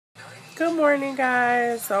Good morning,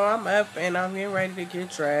 guys. So I'm up and I'm getting ready to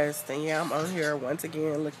get dressed, and yeah, I'm on here once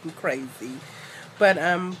again looking crazy. But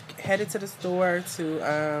I'm headed to the store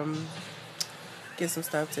to get some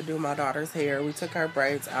stuff to do my daughter's hair. We took her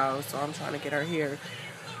braids out, so I'm trying to get her hair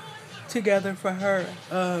together for her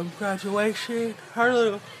graduation. Her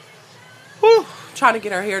little, whew, trying to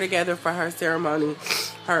get her hair together for her ceremony,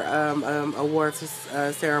 her awards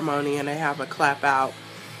ceremony, and they have a clap out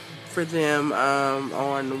for them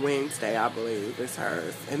on Wednesday, I believe, is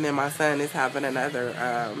hers. And then my son is having another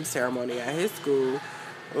ceremony at his school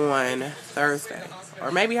on Thursday.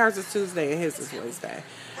 Or maybe hers is Tuesday and his is Wednesday.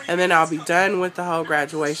 And then I'll be done with the whole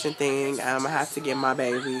graduation thing. I have to get my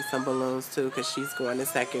baby some balloons too because she's going to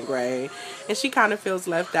second grade. And she kind of feels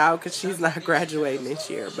left out because she's not graduating this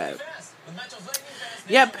year. But,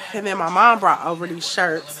 yep. And then my mom brought over these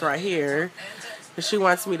shirts right here. She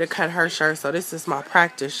wants me to cut her shirt, so this is my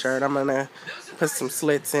practice shirt. I'm gonna put some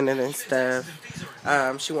slits in it and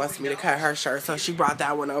stuff. She wants me to cut her shirt, so she brought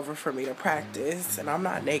that one over for me to practice. And I'm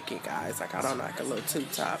not naked, guys. Like, I don't like a little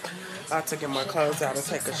tube top. I have to get my clothes out and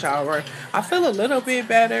take a shower. I feel a little bit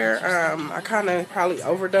better. I kind of probably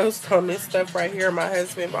overdosed on this stuff right here my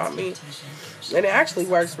husband bought me. And it actually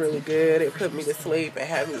works really good. It put me to sleep and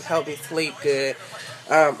helped me sleep good.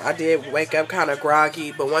 I did wake up kind of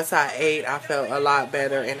groggy, but once I ate, I felt a lot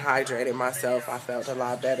better and hydrated myself. I felt a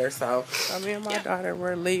lot better. So me and my daughter,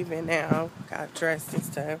 we're leaving now. Got dressed and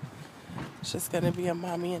stuff. It's just going to be a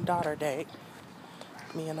mommy and daughter date.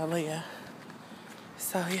 Me and Aaliyah.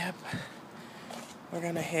 So, yep. We're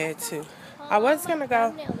going to head to... I was going to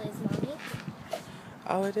go...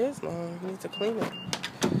 Oh, it is long. You need to clean it.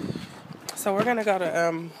 So, we're going to go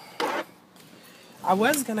to... I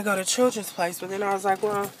was going to go to Children's Place, but then I was like,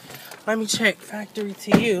 well, let me check Factory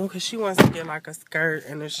to You, because she wants to get like a skirt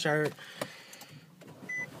and a shirt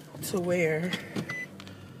to wear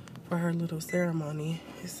for her little ceremony.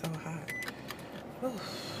 It's so hot.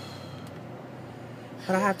 Oof.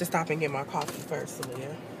 But I have to stop and get my coffee first,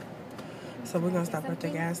 Aaliyah. So we're going to stop at the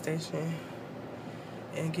gas station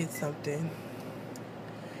and get something.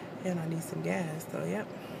 And I need some gas, so yep,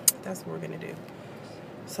 that's what we're going to do.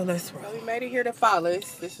 So let's roll. So we made it here to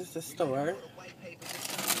Follies. This is the store.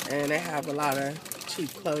 And they have a lot of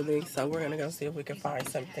cheap clothing. So we're going to go see if we can find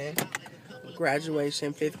something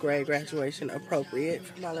graduation, 5th grade graduation appropriate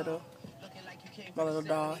for my little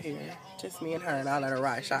doll here. Just me and her, and I'll let her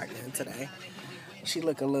ride shotgun today. She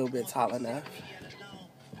look a little bit tall enough.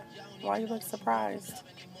 Why you look surprised?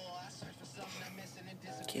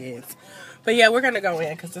 Kids. But yeah, we're going to go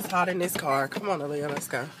in because it's hot in this car. Come on, Aaliyah, let's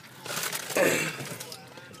go.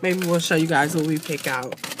 Maybe we'll show you guys what we pick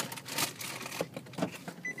out.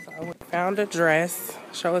 So we found a dress.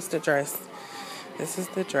 Show us the dress. This is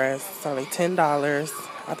the dress. It's only $10.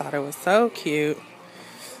 I thought it was so cute.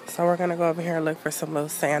 So we're going to go over here and look for some little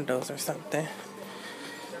sandals or something.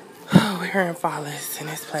 We're in Follies, and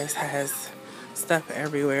this place has stuff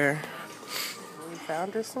everywhere. We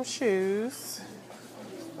found her some shoes.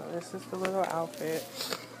 So this is the little outfit.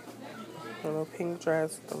 The little pink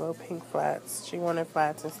dress, the little pink flats. She wanted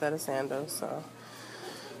flats instead of sandals, so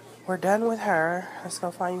we're done with her. Let's go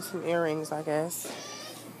find you some earrings, I guess.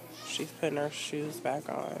 She's putting her shoes back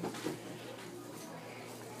on.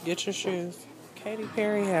 Get your shoes. Katy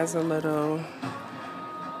Perry has a little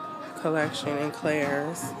collection in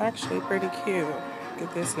Claire's. Actually pretty cute.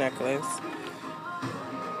 Get this necklace.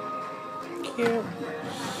 Cute.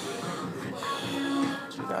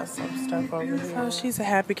 Got some stuff over here. So she's a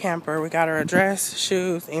happy camper. We got her a dress,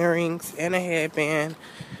 shoes, earrings, and a headband.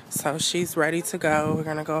 So she's ready to go. We're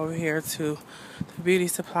gonna go over here to the beauty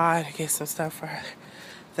supply to get some stuff for her.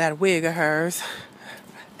 That wig of hers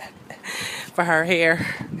for her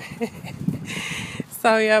hair.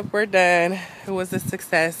 So yep, we're done. It was a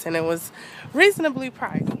success and it was reasonably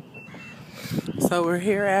priced. So we're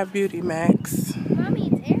here at Beauty Max. Mommy,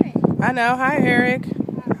 it's Eric. I know. Hi, Eric.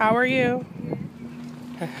 How are you?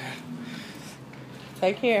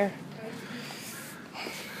 Take care.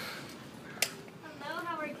 Hello,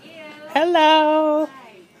 how are you? Hello.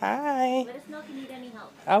 Hi. Let us know if you need any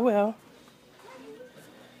help. I will.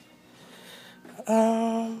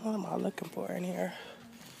 What am I looking for in here?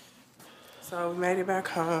 So we made it back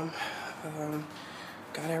home.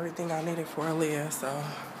 Got everything I needed for Aaliyah, so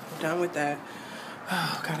I'm done with that.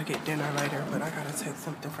 Oh, gotta get dinner later, but I gotta take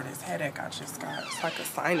something for this headache I just got. It's like a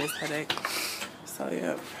sinus headache. So,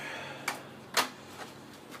 yep.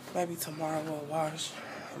 Maybe tomorrow we'll wash.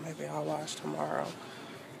 Or maybe I'll wash tomorrow.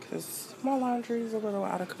 Because my laundry is a little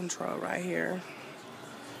out of control right here.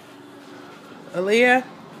 Aaliyah,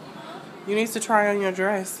 you need to try on your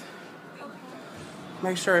dress.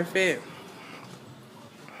 Make sure it fit.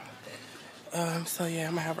 So yeah,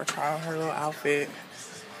 I'm gonna have her try on her little outfit,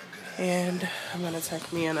 and I'm gonna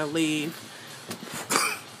take me in a leave.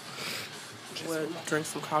 We'll drink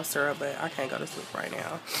some cough syrup, but I can't go to sleep right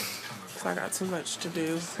now, so I got too much to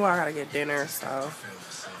do. Well, I gotta get dinner, so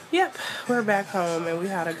yep, we're back home, and we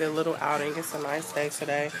had a good little outing. It's a nice day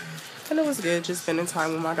today, and it was good just spending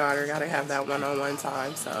time with my daughter. Gotta have that one-on-one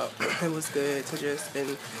time, so it was good to just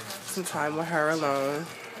spend some time with her alone.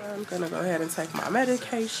 I'm gonna go ahead and take my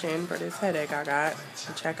medication for this headache I got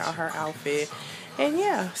and check out her outfit, and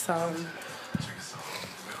yeah, so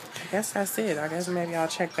I guess that's it. I guess maybe I'll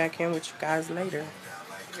check back in with you guys later.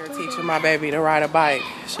 You're teaching my baby to ride a bike.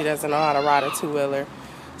 She doesn't know how to ride a two-wheeler,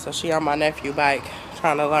 so she on my nephew's bike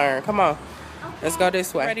trying to learn. Come on, let's go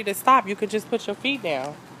this way. Ready to stop? You could just put your feet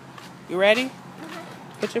down. You ready?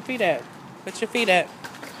 Put your feet up. Put your feet up.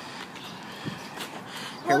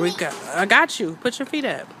 Here we go. I got you. Put your feet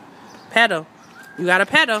up. Pedal. You gotta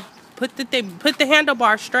pedal. Put the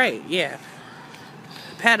handlebar straight. Yeah.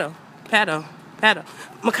 Pedal. Pedal. Pedal.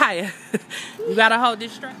 Micaiah, you gotta hold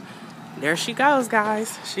this straight. There she goes,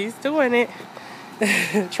 guys. She's doing it.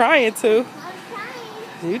 Trying to.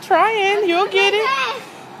 You trying. You'll get it.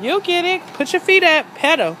 You'll get it. Put your feet up.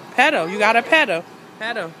 Pedal. Pedal. You gotta pedal.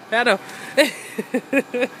 Pedal. Pedal.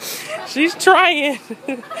 She's trying.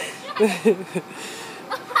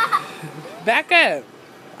 Back up.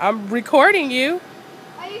 I'm recording you.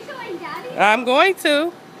 Are you showing Daddy? I'm going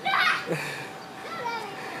to.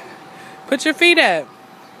 Put your feet up.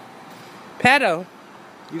 Pedal.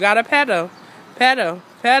 You gotta pedal. Pedal.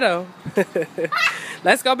 Pedal.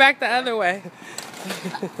 Let's go back the other way.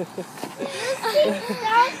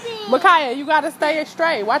 Micaiah, you gotta stay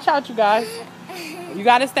straight. Watch out, you guys. You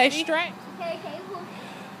gotta stay straight. Okay.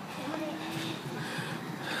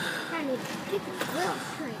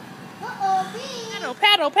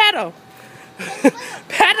 Pedal, pedal,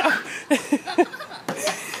 pedal.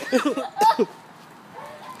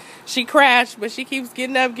 She crashed, but she keeps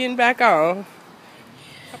getting up, getting back on.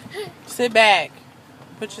 Sit back.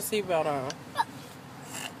 Put your seatbelt on.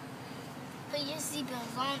 Put your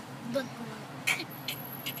seatbelt on. Look.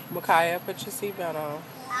 Micaiah, put your seatbelt on.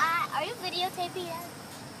 Are you videotaping us?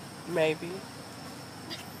 Maybe.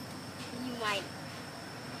 You might.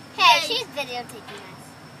 Hey, she's videotaping us.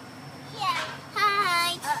 Yeah.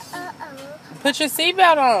 Hi. Put your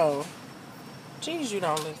seatbelt on. Jeez, you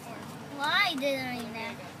don't listen. Why didn't you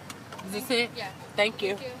know? Is this it? Yeah. Thank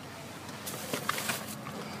you.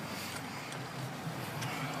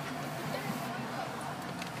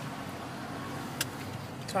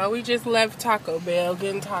 So we just left Taco Bell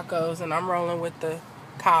getting tacos, and I'm rolling with the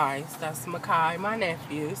Kais. That's Makai, my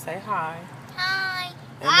nephew. Say hi. Hi.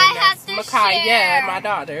 And then that's Makai, yeah, my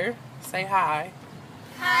daughter. Say hi.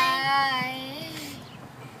 Hi.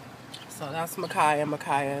 So that's Makai and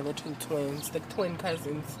Micaiah, the two twins, the twin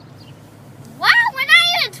cousins. Wow, we're not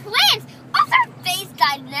even twins. Are their face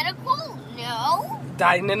identical? No.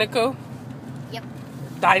 Identical? Yep.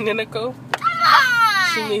 Identical? Come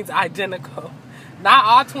on. She means identical. Not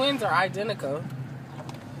all twins are identical.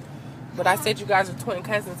 But I said you guys are twin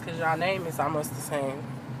cousins because your name is almost the same.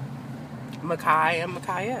 Makai and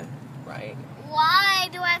Micaiah, right? Why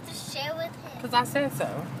do I have to share with him? Because I said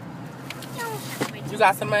so. No. You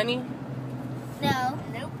got some money? No.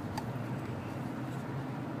 Nope.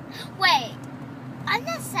 Wait. On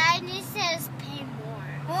the side, it says pay more.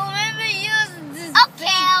 Well, remember use this.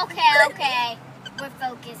 Okay. We're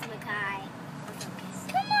focused, Makai. We're focused.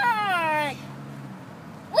 Come on.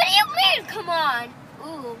 What do you mean, come on?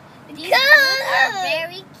 Ooh, these boots are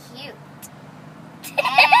very cute.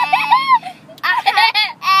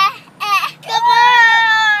 Come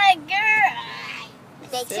on, girl.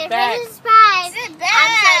 Make sure to subscribe. Sit back.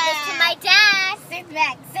 I'm showing this to my dad. Sit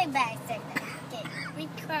back. Okay, we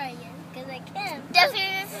crying because I can. Don't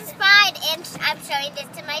forget to subscribe, and I'm showing this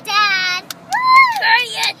to my dad.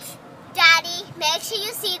 Crying. Daddy, make sure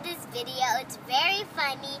you see this video. It's very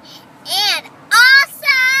funny and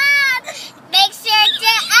awesome. Make sure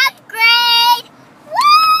to upgrade.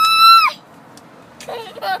 Woo!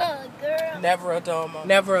 Come on, girl. Never a dull moment.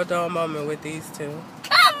 Never a dull moment with these two.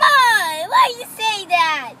 Come on! Why you say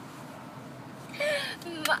that?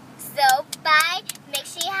 So, bye. Make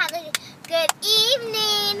sure you have a good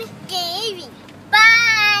evening.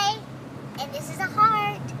 Bye. And this is a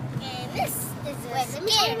heart. And this is a let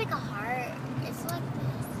me try to make a heart. It's like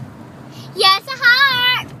this. Yeah, it's a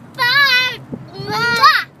heart. Bye.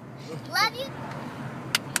 Mwah. Love you.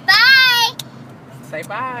 Bye. Say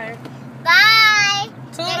bye. Bye.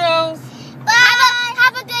 Toodles.